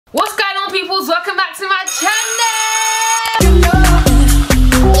peoples, welcome back to my channel.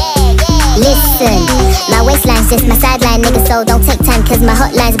 Listen, my waistline's just my sideline, nigga, so don't take time, cause my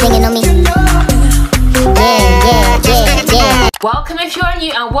hotline's bringing on me. Yeah. Welcome if you're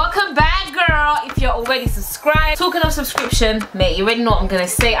new, and welcome back, girl, if you're already subscribed. Talking of subscription, mate, you already know what I'm gonna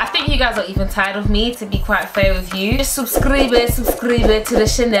say. I think you guys are even tired of me, to be quite fair with you. Just subscribe to the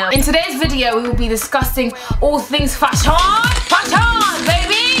channel. In today's video, we will be discussing all things fashion,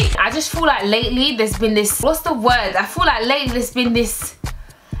 baby. I just feel like lately there's been this, what's the word? I feel like lately there's been this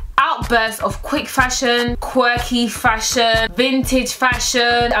outburst of quick fashion, quirky fashion, vintage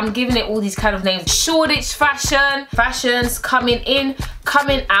fashion. I'm giving it all these kind of names. Shoreditch fashion, fashions coming in,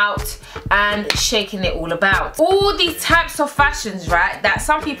 coming out, and shaking it all about. All these types of fashions, right, that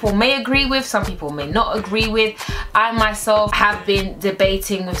some people may agree with, some people may not agree with. I myself have been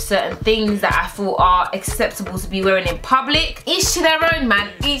debating with certain things that I feel are acceptable to be wearing in public. Each to their own, man,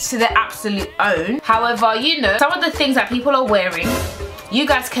 each to their absolute own. However, you know, some of the things that people are wearing, you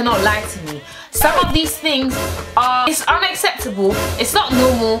guys cannot lie to me. Some of these things are, it's unacceptable, it's not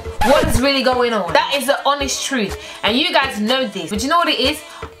normal. What is really going on? That is the honest truth, and you guys know this. But you know what it is?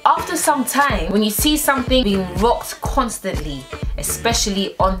 After some time, when you see something being rocked constantly,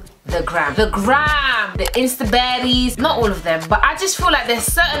 especially on the gram, the Insta baddies, not all of them, but I just feel like there's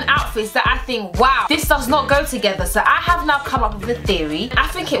certain outfits that I think, wow, this does not go together. So I have now come up with a theory. I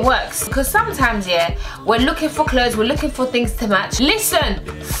think it works, because sometimes, yeah, we're looking for clothes, we're looking for things to match. Listen,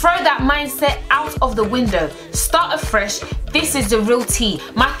 throw that mindset out of the window, start afresh. This is the real tea.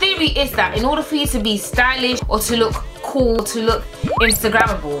 My theory is that in order for you to be stylish or to look cool, to look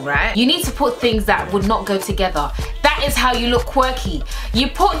Instagrammable, right, you need to put things that would not go together. That is how you look quirky. You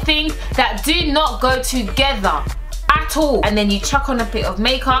put things that do not go together at all, and then you chuck on a bit of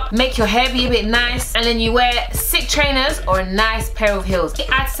makeup, make your hair be a bit nice, and then you wear sick trainers or a nice pair of heels.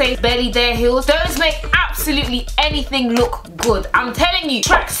 I'd say barely there heels. Those make absolutely anything look good. I'm telling you,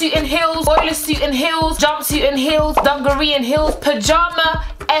 tracksuit and heels, boiler suit and heels, jumpsuit and heels, dungaree and heels,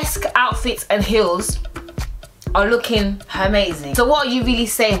 pajama-esque outfits and heels are looking amazing. So what are you really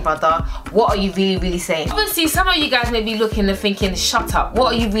saying, brother? What are you really saying? Obviously, some of you guys may be looking and thinking, shut up,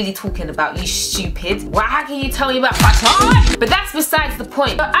 what are you really talking about, you stupid? Well, how can you tell me about fashion? But that's besides the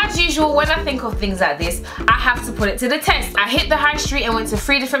point. But as usual, when I think of things like this, I have to put it to the test. I hit the high street and went to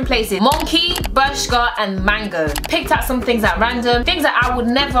 3 different places: Monkey, Bershka, and Mango. Picked out some things at random, things that I would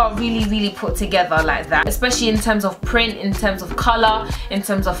never really put together like that, especially in terms of print, in terms of color, in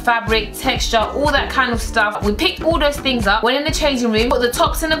terms of fabric, texture, all that kind of stuff. We picked all those things up, went in the changing room, put the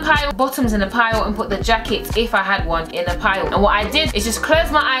tops in a pile, bottoms in a pile, and put the jackets, if I had one, in a pile. And what I did is just close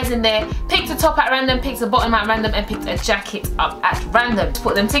my eyes in there, picked a top at random, picked a bottom at random, and picked a jacket up at random to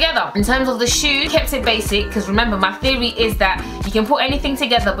put them together. In terms of the shoes, kept it basic, because remember, my theory is that you can put anything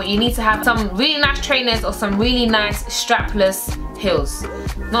together, but you need to have some really nice trainers or some really nice strapless heels.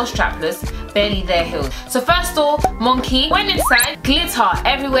 Not strapless, barely there heels. So first door, Monkey. Went inside, glitter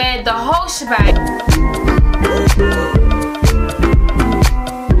everywhere, the whole shebang.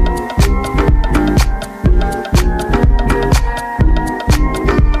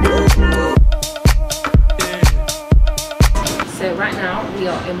 So right now we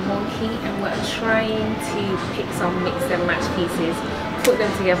are in Monkey and we're trying to pick some mix and match pieces, put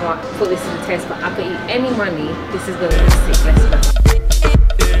them together, put this to the test. But I bet you any money this is going to be sick. Let's go.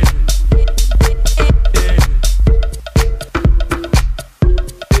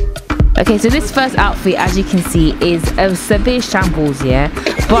 Okay, so this first outfit, as you can see, is a severe shambles, yeah?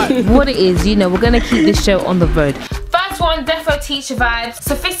 But what it is, you know, we're going to keep this show on the road. First one, defo teacher vibes,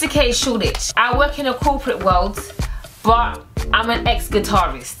 sophisticated Shoreditch. I work in a corporate world, but I'm an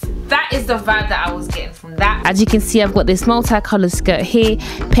ex-guitarist. That is the vibe that I was getting from that. As you can see, I've got this multicolored skirt here,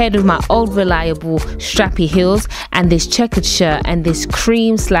 paired with my old reliable strappy heels, and this checkered shirt, and this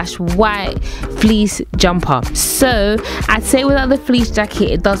cream/white fleece jumper. So I'd say without the fleece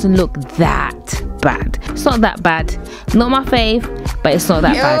jacket, it doesn't look that bad. It's not that bad. Not my fave, but it's not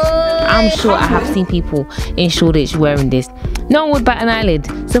that bad. I'm sure I have seen people in Shoreditch wearing this. No one would bat an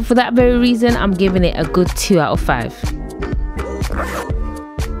eyelid. So for that very reason, I'm giving it a good 2 out of 5.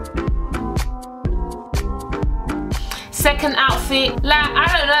 Second outfit, like, I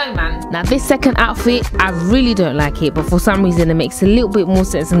don't know, man. Now this second outfit, I really don't like it, but for some reason it makes a little bit more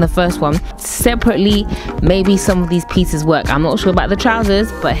sense than the first one. Separately, maybe some of these pieces work. I'm not sure about the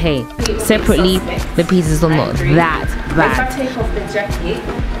trousers, but hey, separately, the pieces are not that bad. If I take off the jacket,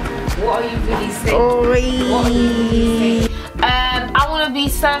 what are you really saying? What are you really saying? I want to be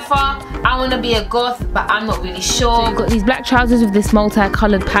surfer, I want to be a goth, but I'm not really sure. So you've got these black trousers with this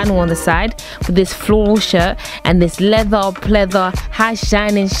multicolored panel on the side, with this floral shirt and this leather pleather high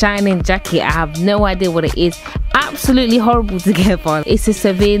shining jacket. I have no idea what it is. Absolutely horrible together. It's a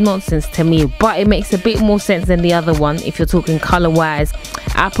severe nonsense to me, but it makes a bit more sense than the other one. If you're talking color wise,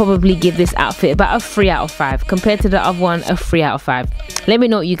 I'll probably give this outfit about a 3 out of 5 compared to the other one, a 3 out of 5. Let me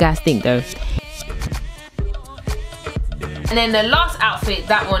know what you guys think though. And then the last outfit,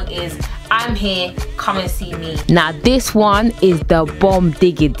 that one is I'm here, come and see me. Now this one is the bomb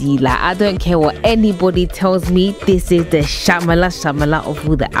diggity. Like, I don't care what anybody tells me, this is the shamala of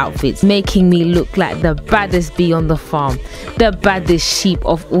all the outfits, making me look like the baddest bee on the farm, the baddest sheep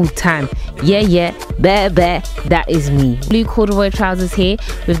of all time. Yeah, there, that is me. Blue corduroy trousers here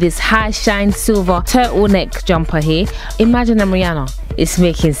with this high shine silver turtleneck jumper here. Imagine I'm Rihanna. It's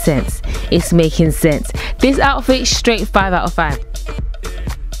making sense. It's making sense. This outfit, straight 5 out of 5.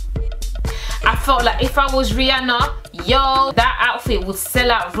 I felt like if I was Rihanna, yo, that outfit would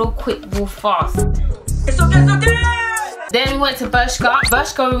sell out real quick, real fast. It's okay. Then we went to Bershka.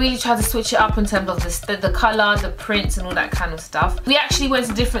 Bershka, we really tried to switch it up in terms of the colour, the prints and all that kind of stuff. We actually went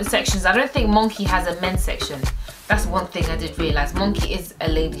to different sections. I don't think Monkey has a men's section. That's one thing I did realise. Monkey is a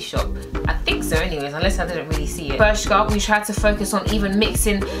lady shop. I think so anyways, unless I didn't really see it. Bershka, we tried to focus on even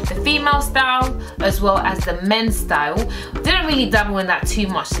mixing the female style as well as the men's style. Didn't really dabble in that too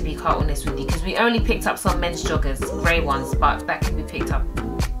much, to be quite honest with you, because we only picked up some men's joggers, grey ones, but that can be picked up,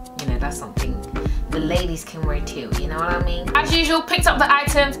 you know, that's something the ladies can wear too, you know what I mean? As usual, picked up the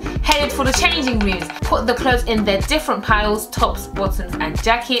items, headed for the changing rooms, put the clothes in their different piles, tops, bottoms and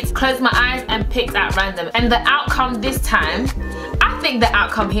jackets, closed my eyes and picked at random. And the outcome this time, I think the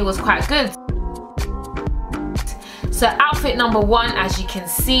outcome here was quite good. So outfit number 1, as you can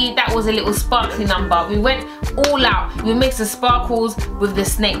see, that was a little sparkly number. We went all out. We mixed the sparkles with the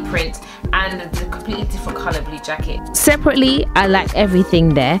snake print and the completely different color blue jacket. Separately, I like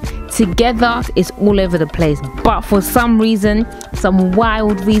everything there. Together, it's all over the place. But for some reason, some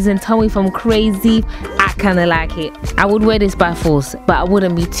wild reason, tell me if I'm crazy, I kind of like it. I would wear this by force, but I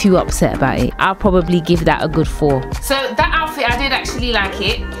wouldn't be too upset about it. I'll probably give that a good 4. So that outfit, I did actually like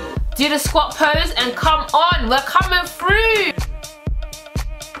it. Do the squat pose and come on, we're coming through.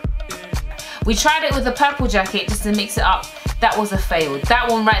 We tried it with the purple jacket just to mix it up. That was a fail. That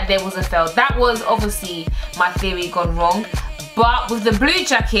one right there was a fail. That was obviously my theory gone wrong. But with the blue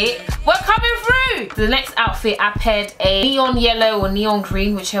jacket, we're coming through. The next outfit, I paired a neon yellow or neon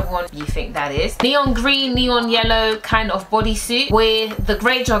green, whichever one you think that is. Neon green, neon yellow kind of bodysuit with the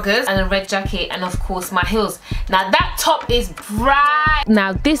grey joggers and a red jacket and of course my heels. Now that top is bright.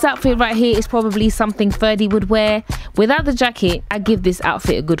 Now this outfit right here is probably something Ferdy would wear. Without the jacket, I give this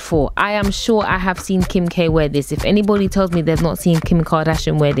outfit a good 4. I am sure I have seen Kim K wear this. If anybody tells me they've not seen Kim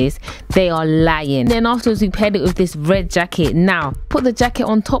Kardashian wear this, they are lying. Then afterwards we paired it with this red jacket. Now, put the jacket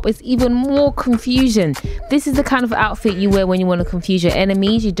on top, it's even more confusion. This is the kind of outfit you wear when you want to confuse your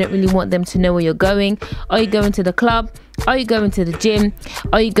enemies. You don't really want them to know where you're going. Are you going to the club? Are you going to the gym?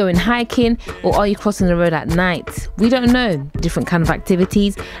 Are you going hiking? Or are you crossing the road at night? We don't know. Different kind of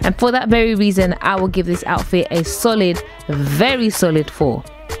activities. And for that very reason, I will give this outfit a solid, very solid 4.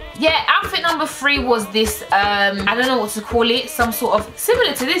 Yeah, outfit number 3 was this, I don't know what to call it, some sort of,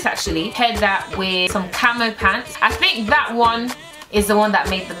 similar to this actually. Paired that with some camo pants. I think that one is the one that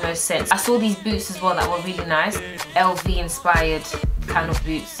made the most sense. I saw these boots as well that were really nice. LV inspired kind of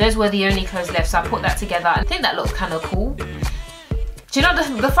boots. Those were the only clothes left, so I put that together. I think that looked kind of cool. Do you know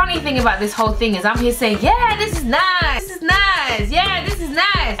the funny thing about this whole thing is I'm here saying, yeah, this is nice, this is nice, yeah, this is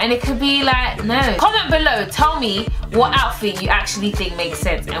nice. And it could be like, no. Comment below, tell me what outfit you actually think makes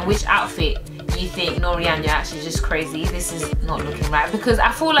sense and which outfit you think, no, Rihanna, you're actually just crazy. This is not looking right. Because I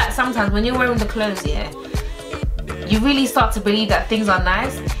feel like sometimes when you're wearing the clothes, yeah, you really start to believe that things are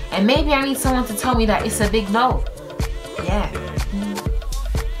nice. And maybe I need someone to tell me that it's a big no. Yeah.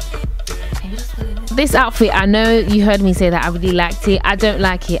 This outfit, I know you heard me say that I really liked it. I don't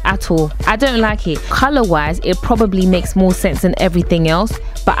like it at all. I don't like it. Color wise, it probably makes more sense than everything else,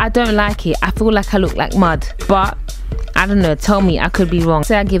 but I don't like it. I feel like I look like mud, but I don't know, tell me, I could be wrong.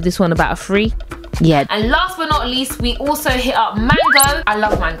 Say I give this one about a 3. Yeah. And last but not least, we also hit up Mango. I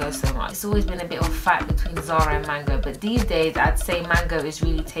love Mango so much. It's always been a bit of a fight between Zara and Mango, but these days I'd say Mango is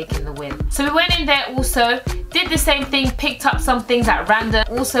really taking the win. So we went in there also, did the same thing, picked up some things at random,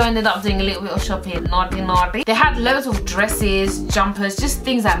 also ended up doing a little bit of shopping, naughty. They had loads of dresses, jumpers, just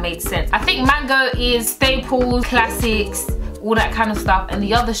things that made sense. I think Mango is staples, classics, all that kind of stuff, and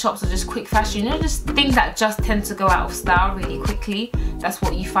the other shops are just quick fashion, you know, just things that just tend to go out of style really quickly. That's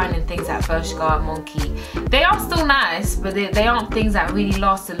what you find in things like Bershka, Monkey. They are still nice, but they aren't things that really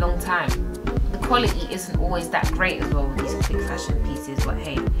last a long time. The quality isn't always that great as well with these quick fashion pieces, but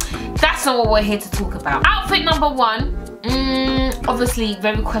hey, that's not what we're here to talk about. Outfit number 1, obviously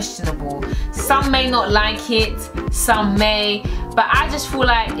very questionable. Some may not like it, some may, but I just feel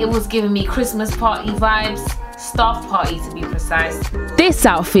like it was giving me Christmas party vibes, staff party to be precise. This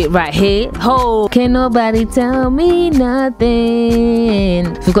outfit right here, oh, can nobody tell me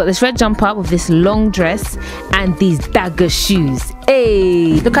nothing. We've got this red jumper with this long dress and these dagger shoes.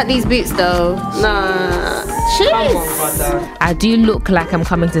 Hey, look at these boots though. Nah, jeez. I do look like I'm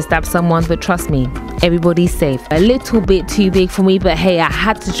coming to stab someone, but trust me, everybody's safe. A little bit too big for me, but hey, I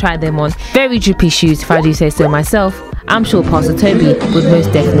had to try them on. Very drippy shoes, if I do say so myself. I'm sure Pastor Toby would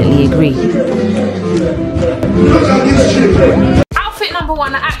most definitely agree. Outfit number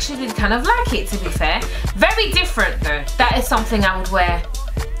 1, I actually did kind of like it, to be fair. Very different though. That is something I would wear.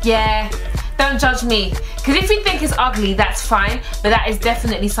 Yeah, don't judge me. Because if you think it's ugly, that's fine, but that is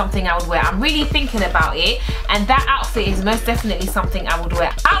definitely something I would wear. I'm really thinking about it, and that outfit is most definitely something I would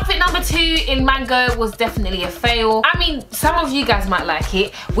wear. Outfit number 2 in Mango was definitely a fail. I mean, some of you guys might like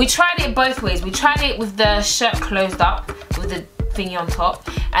it. We tried it both ways. We tried it with the shirt closed up, with the thingy on top,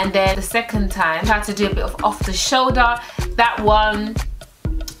 and then the second time tried to do a bit of off the shoulder. That one,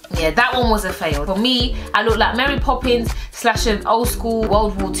 yeah, that one was a fail. For me, I look like Mary Poppins / an old school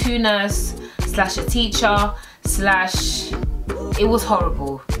World War II nurse / a teacher / it was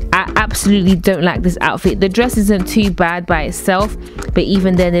horrible. I absolutely don't like this outfit. The dress isn't too bad by itself, but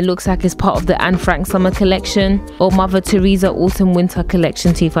even then it looks like it's part of the Anne Frank summer collection or Mother Teresa autumn winter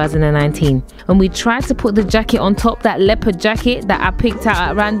collection 2019. When we tried to put the jacket on top, that leopard jacket that I picked out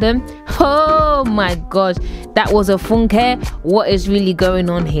at random, oh my gosh, that was a funke. What is really going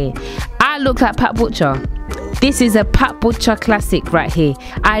on here? I look like Pat Butcher. This is a Pat Butcher classic right here.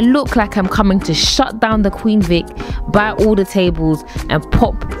 I look like I'm coming to shut down the Queen Vic, buy all the tables and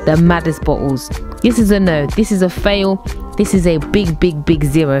pop the maddest bottles. This is a no, this is a fail, this is a big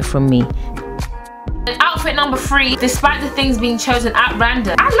 0 from me. Outfit number 3, despite the things being chosen at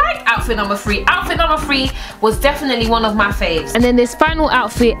random, I like outfit number 3. Outfit number 3 was definitely one of my faves. And then this final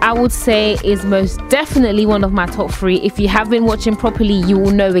outfit, I would say, is most definitely one of my top 3. If you have been watching properly, you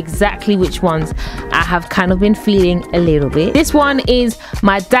will know exactly which ones I have kind of been feeling a little bit. This one is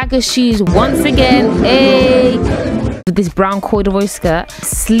my dagger shoes once again. Hey! With this brown corduroy skirt,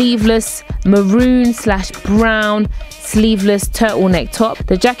 sleeveless maroon / brown sleeveless turtleneck top.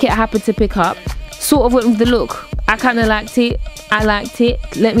 The jacket I happened to pick up sort of went with the look. I kind of liked it. I liked it.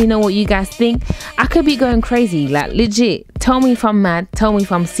 Let me know what you guys think. I could be going crazy, like legit. Tell me if I'm mad. Tell me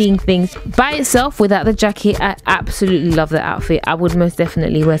if I'm seeing things. By itself, without the jacket, I absolutely love the outfit. I would most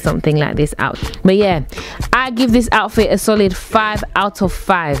definitely wear something like this out. But yeah, I give this outfit a solid 5 out of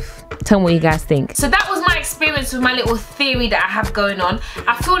 5. Tell me what you guys think. So that was my experience with my little theory that I have going on.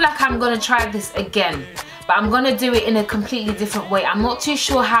 I feel like I'm gonna try this again, but I'm gonna do it in a completely different way. I'm not too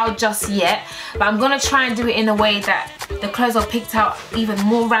sure how just yet, but I'm gonna try and do it in a way that the clothes are picked out even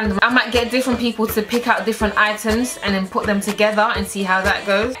more random. I might get different people to pick out different items and then put them together and see how that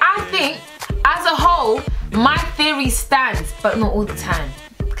goes. I think as a whole, my theory stands, but not all the time.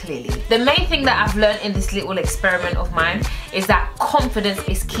 Clearly. The main thing that I've learned in this little experiment of mine is that confidence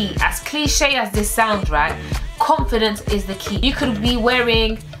is key. As cliche as this sounds, right? Confidence is the key. You could be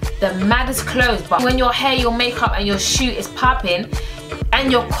wearing the maddest clothes, but when your hair, your makeup and your shoe is popping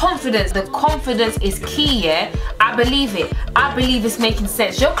and your confidence, the confidence is key, yeah? I believe it. I believe it's making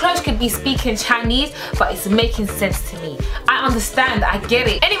sense. Your clothes could be speaking Chinese, but it's making sense to me. I understand, I get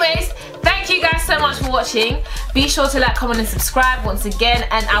it. Anyways, thank you guys so much for watching. Be sure to like, comment and subscribe once again,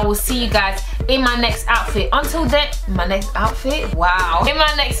 and I will see you guys in my next outfit. Until then, my next outfit? Wow. In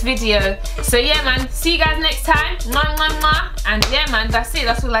my next video. So yeah man, see you guys next time. Mwah, mwah, mwah. And yeah man, that's it.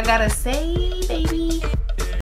 That's all I gotta say, baby.